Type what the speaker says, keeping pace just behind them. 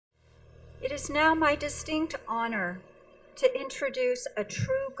It is now my distinct honor to introduce a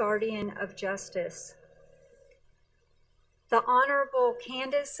true guardian of justice. The Honorable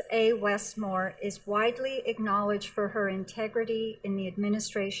Kandis A. Westmore is widely acknowledged for her integrity in the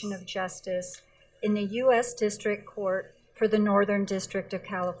administration of justice in the U.S. District Court for the Northern District of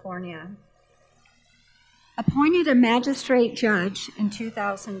California. Appointed a magistrate judge in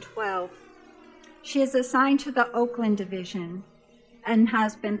 2012, she is assigned to the Oakland Division and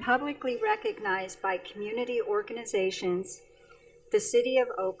has been publicly recognized by community organizations, the City of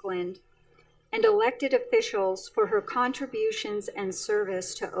Oakland, and elected officials for her contributions and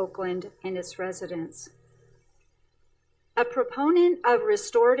service to Oakland and its residents. A proponent of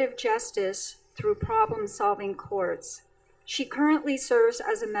restorative justice through problem-solving courts, she currently serves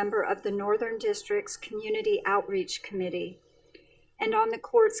as a member of the Northern District's Community Outreach Committee and on the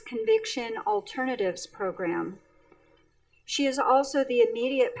court's Conviction Alternatives Program. She is also the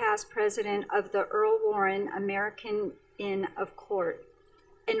immediate past president of the Earl Warren American Inn of Court,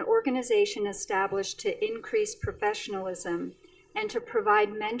 an organization established to increase professionalism and to provide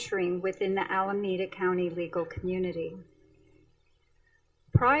mentoring within the Alameda County legal community.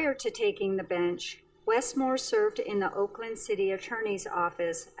 Prior to taking the bench, Westmore served in the Oakland City Attorney's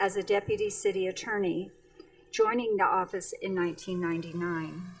Office as a deputy city attorney, joining the office in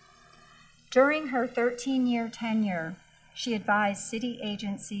 1999. During her 13-year tenure, she advised city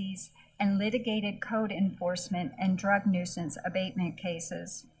agencies and litigated code enforcement and drug nuisance abatement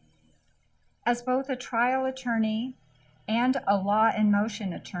cases. As both a trial attorney and a law in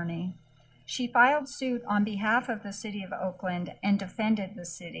motion attorney, she filed suit on behalf of the City of Oakland and defended the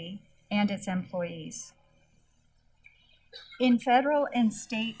city and its employees. In federal and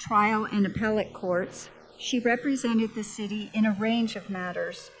state trial and appellate courts, she represented the city in a range of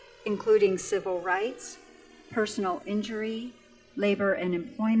matters, including civil rights, personal injury, labor and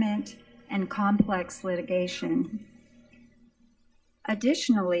employment, and complex litigation.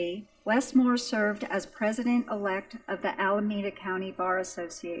 Additionally, Westmore served as president-elect of the Alameda County Bar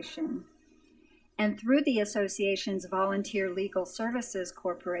Association, and through the association's Volunteer Legal Services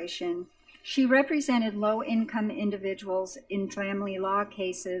Corporation, she represented low-income individuals in family law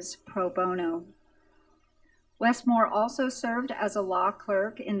cases pro bono. Westmore also served as a law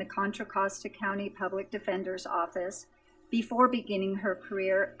clerk in the Contra Costa County Public Defender's Office before beginning her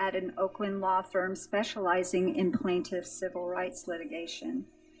career at an Oakland law firm specializing in plaintiffs' civil rights litigation.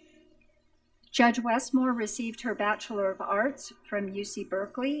 Judge Westmore received her Bachelor of Arts from UC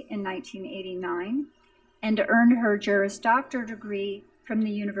Berkeley in 1989 and earned her Juris Doctor degree from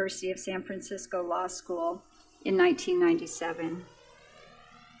the University of San Francisco Law School in 1997.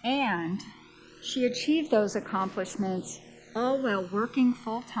 And she achieved those accomplishments all while working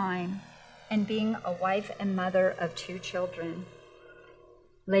full-time and being a wife and mother of 2 children.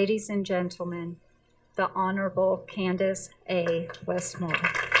 Ladies and gentlemen, the Honorable Kandis A. Westmore.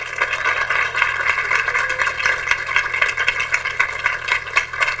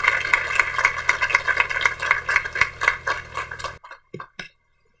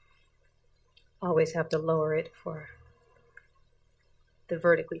 Always have to lower it for the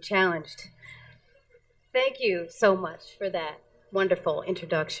vertically challenged. Thank you so much for that wonderful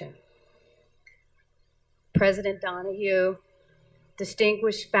introduction. President Donahue,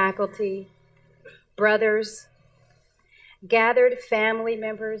 distinguished faculty, brothers, gathered family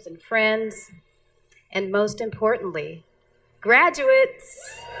members and friends, and most importantly,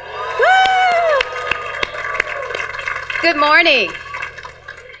 graduates. Woo! Good morning.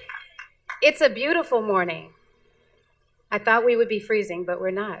 It's a beautiful morning. I thought we would be freezing, but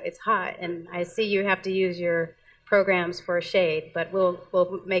we're not. It's hot, and I see you have to use your programs for shade, but we'll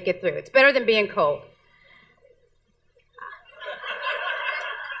make it through. It's better than being cold.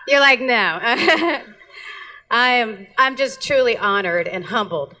 You're like, no. I'm just truly honored and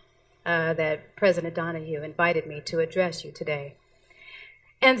humbled that President Donahue invited me to address you today.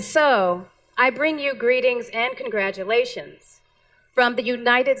 And so I bring you greetings and congratulations from the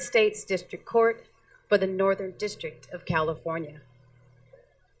United States District Court for the Northern District of California.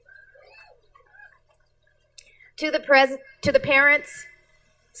 To the parents,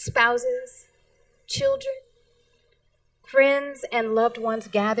 spouses, children, friends, and loved ones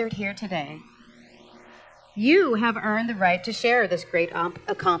gathered here today, you have earned the right to share this great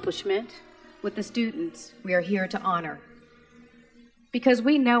accomplishment with the students we are here to honor, because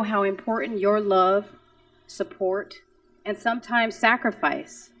we know how important your love, support, and sometimes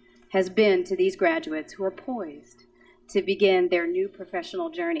sacrifice has been to these graduates who are poised to begin their new professional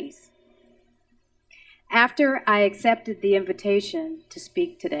journeys. After I accepted the invitation to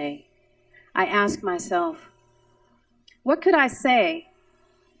speak today, I asked myself, what could I say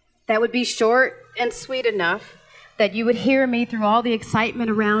that would be short and sweet enough that you would hear me through all the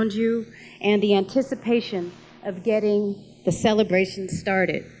excitement around you and the anticipation of getting the celebration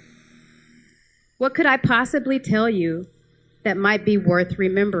started. What could I possibly tell you that might be worth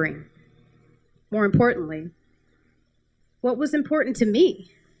remembering? More importantly, what was important to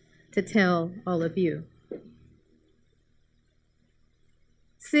me to tell all of you?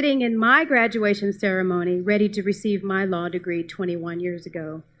 Sitting in my graduation ceremony, ready to receive my law degree 21 years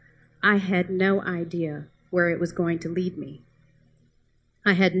ago, I had no idea where it was going to lead me.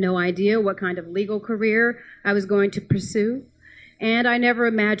 I had no idea what kind of legal career I was going to pursue, and I never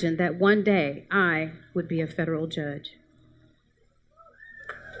imagined that one day I would be a federal judge.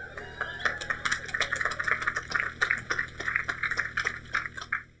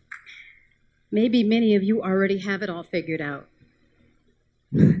 Maybe many of you already have it all figured out.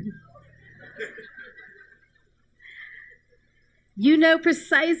 You know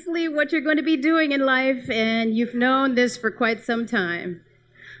precisely what you're going to be doing in life, and you've known this for quite some time.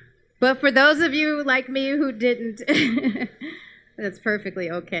 But for those of you like me who didn't, that's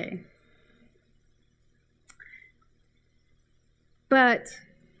perfectly okay. But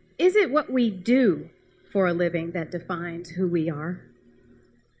is it what we do for a living that defines who we are?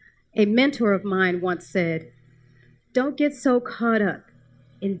 A mentor of mine once said, "Don't get so caught up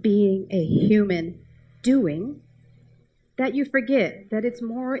in being a human doing that you forget that it's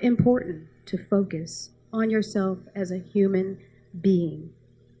more important to focus on yourself as a human being."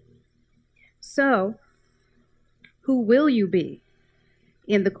 So, who will you be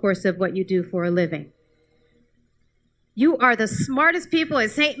in the course of what you do for a living? You are the smartest people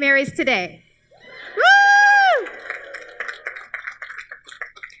at St. Mary's today. Woo!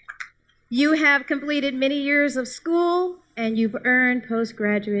 You have completed many years of school, and you've earned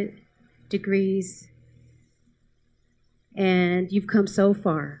postgraduate degrees, and you've come so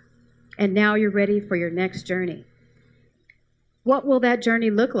far, and now you're ready for your next journey. What will that journey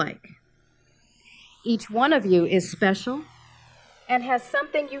look like? Each one of you is special and has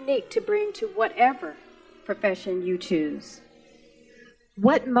something unique to bring to whatever profession you choose.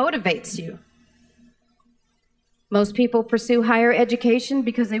 What motivates you? Most people pursue higher education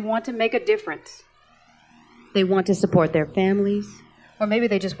because they want to make a difference. They want to support their families, or maybe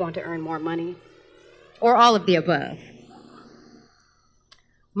they just want to earn more money, or all of the above.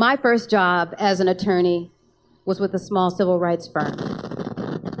 My first job as an attorney was with a small civil rights firm.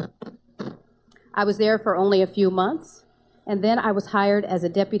 I was there for only a few months, and then I was hired as a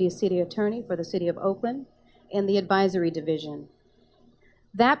deputy city attorney for the city of Oakland in the advisory division.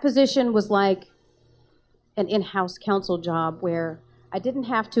 That position was like an in-house counsel job where I didn't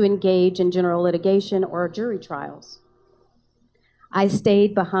have to engage in general litigation or jury trials. I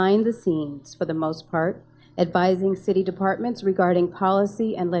stayed behind the scenes for the most part, advising city departments regarding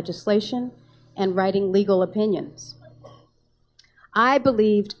policy and legislation and writing legal opinions. I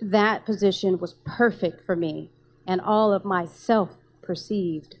believed that position was perfect for me and all of my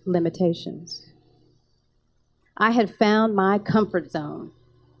self-perceived limitations. I had found my comfort zone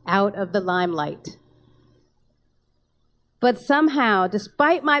out of the limelight. But somehow,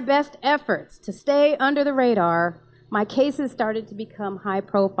 despite my best efforts to stay under the radar, my cases started to become high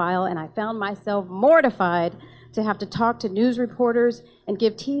profile, and I found myself mortified to have to talk to news reporters and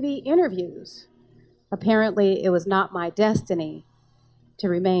give TV interviews. Apparently, it was not my destiny to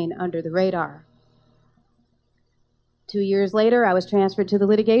remain under the radar. 2 years later, I was transferred to the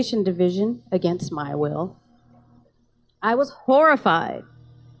litigation division against my will. I was horrified.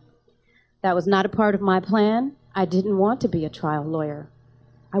 That was not a part of my plan. I didn't want to be a trial lawyer.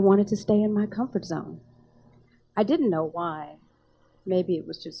 I wanted to stay in my comfort zone. I didn't know why. Maybe it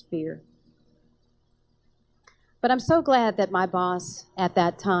was just fear. But I'm so glad that my boss at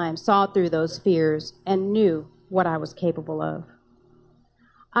that time saw through those fears and knew what I was capable of.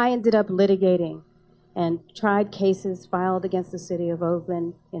 I ended up litigating and tried cases filed against the city of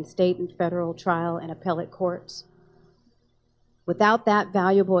Oakland in state and federal trial and appellate courts. Without that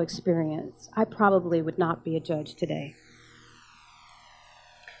valuable experience, I probably would not be a judge today.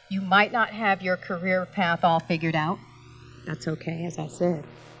 You might not have your career path all figured out. That's okay, as I said.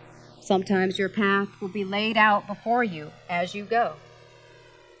 Sometimes your path will be laid out before you as you go.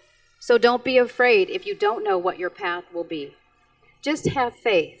 So don't be afraid if you don't know what your path will be. Just have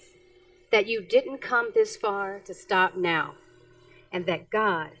faith that you didn't come this far to stop now, and that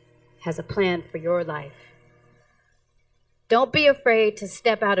God has a plan for your life. Don't be afraid to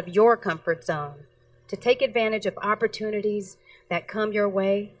step out of your comfort zone, to take advantage of opportunities that come your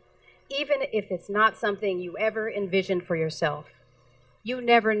way, even if it's not something you ever envisioned for yourself. You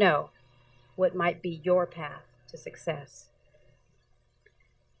never know what might be your path to success.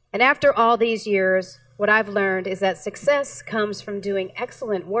 And after all these years, what I've learned is that success comes from doing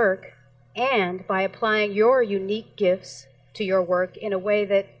excellent work and by applying your unique gifts to your work in a way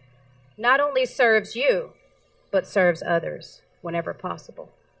that not only serves you, but serves others whenever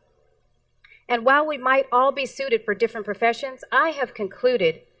possible. And while we might all be suited for different professions, I have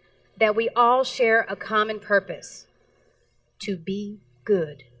concluded that we all share a common purpose: to be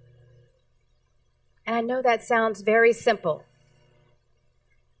good. And I know that sounds very simple,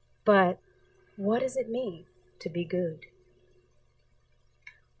 but what does it mean to be good?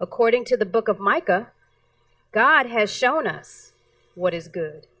 According to the book of Micah, God has shown us what is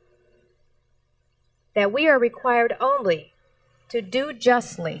good, that we are required only to do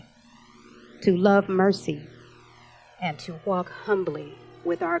justly, to love mercy, and to walk humbly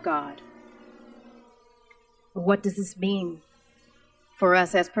with our God. What does this mean for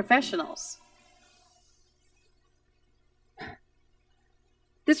us as professionals?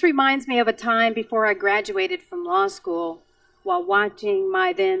 This reminds me of a time before I graduated from law school while watching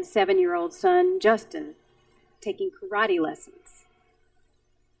my then 7-year-old son, Justin, taking karate lessons.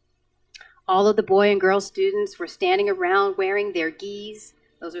 All of the boy and girl students were standing around wearing their gis,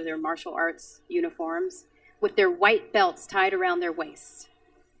 those are their martial arts uniforms, with their white belts tied around their waists.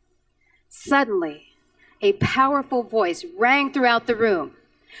 Suddenly, a powerful voice rang throughout the room.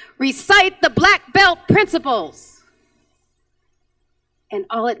 "Recite the black belt principles!" And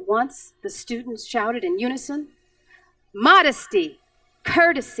all at once, the students shouted in unison, "Modesty,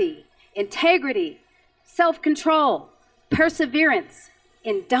 courtesy, integrity, self-control, perseverance,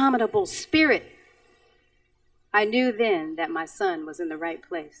 indomitable spirit." I knew then that my son was in the right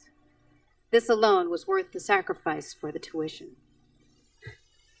place. This alone was worth the sacrifice for the tuition.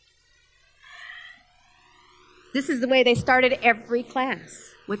 This is the way they started every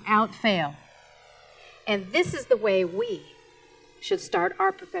class, without fail. And this is the way we should start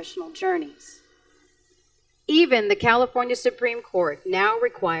our professional journeys. Even the California Supreme Court now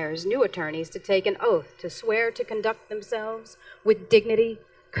requires new attorneys to take an oath to swear to conduct themselves with dignity,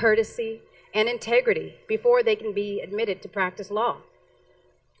 courtesy, and integrity before they can be admitted to practice law.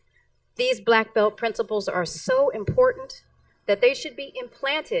 These black belt principles are so important that they should be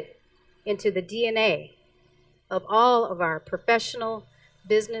implanted into the DNA of all of our professional,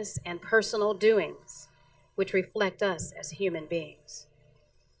 business, and personal doings, which reflect us as human beings.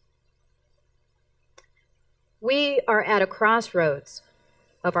 We are at a crossroads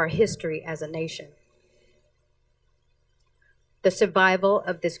of our history as a nation. The survival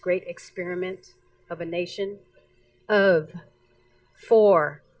of this great experiment of a nation of,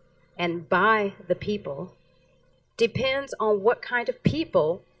 for, and by the people depends on what kind of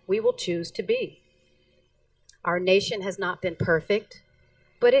people we will choose to be. Our nation has not been perfect,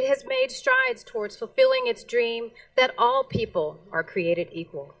 but it has made strides towards fulfilling its dream that all people are created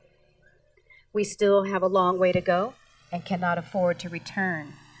equal. We still have a long way to go and cannot afford to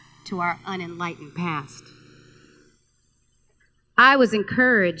return to our unenlightened past. I was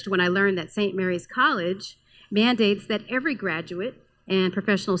encouraged when I learned that St. Mary's College mandates that every graduate and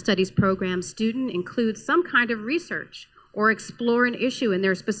professional studies program student include some kind of research or explore an issue in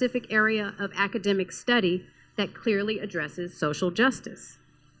their specific area of academic study that clearly addresses social justice.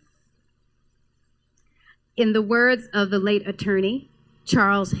 In the words of the late attorney,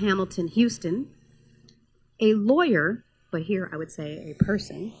 Charles Hamilton Houston, a lawyer, but here I would say a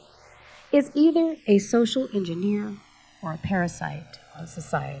person, is either a social engineer or a parasite on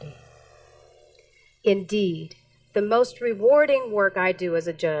society. Indeed, the most rewarding work I do as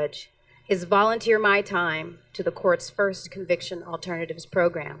a judge is volunteer my time to the court's first conviction alternatives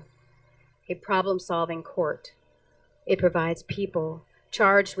program, a problem-solving court. It provides people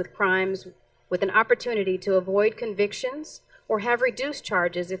charged with crimes with an opportunity to avoid convictions or have reduced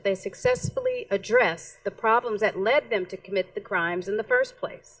charges if they successfully address the problems that led them to commit the crimes in the first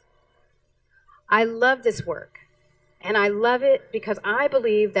place. I love this work, and I love it because I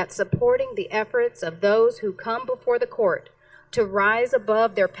believe that supporting the efforts of those who come before the court to rise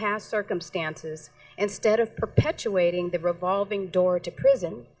above their past circumstances instead of perpetuating the revolving door to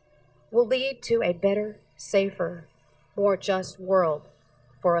prison will lead to a better, safer, more just world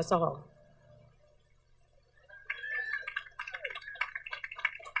for us all.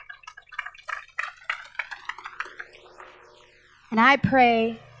 And I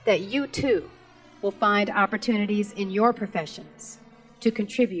pray that you too will find opportunities in your professions to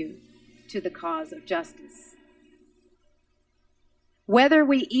contribute to the cause of justice. Whether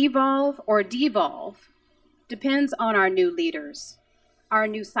we evolve or devolve depends on our new leaders, our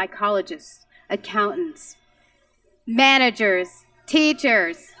new psychologists, accountants, managers,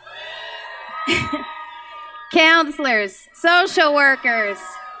 teachers, counselors, social workers,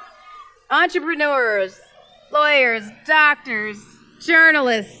 entrepreneurs, lawyers, doctors,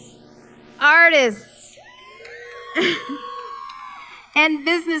 journalists, artists, and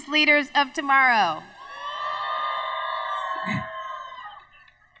business leaders of tomorrow.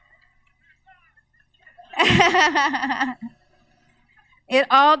 It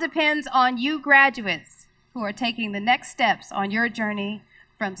all depends on you graduates who are taking the next steps on your journey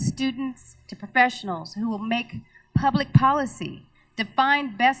from students to professionals who will make public policy,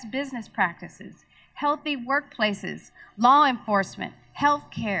 define best business practices, healthy workplaces, law enforcement,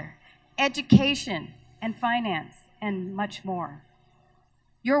 healthcare, education, and finance, and much more.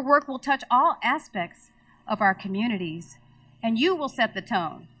 Your work will touch all aspects of our communities, and you will set the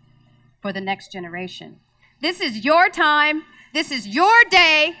tone for the next generation. This is your time. This is your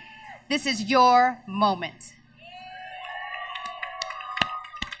day. This is your moment.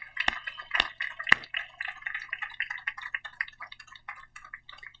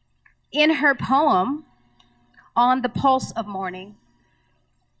 In her poem, On the Pulse of Morning,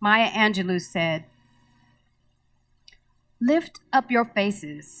 Maya Angelou said, "Lift up your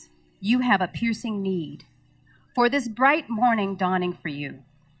faces, you have a piercing need, for this bright morning dawning for you.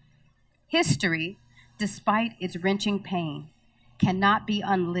 History, despite its wrenching pain, cannot be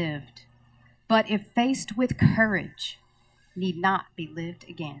unlived, but if faced with courage, need not be lived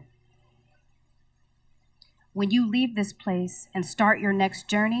again. When you leave this place and start your next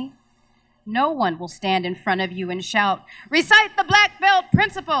journey, no one will stand in front of you and shout, 'Recite the black belt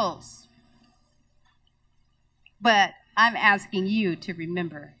principles!' But I'm asking you to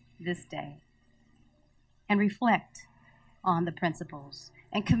remember this day and reflect on the principles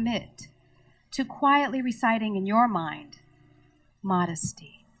and commit to quietly reciting in your mind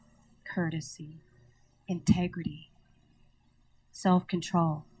modesty, courtesy, integrity,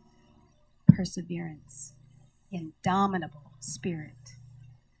 self-control, perseverance, indomitable spirit.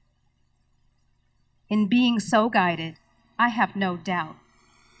 In being so guided, I have no doubt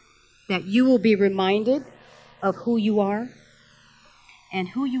that you will be reminded of who you are and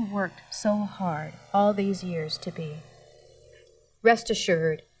who you worked so hard all these years to be. Rest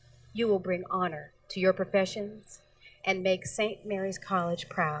assured, you will bring honor to your professions and make St. Mary's College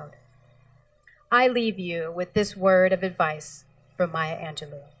proud. I leave you with this word of advice from Maya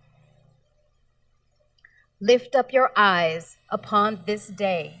Angelou. Lift up your eyes upon this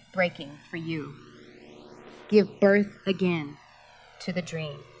day breaking for you. Give birth again to the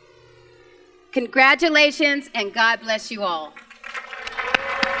dream. Congratulations, and God bless you all.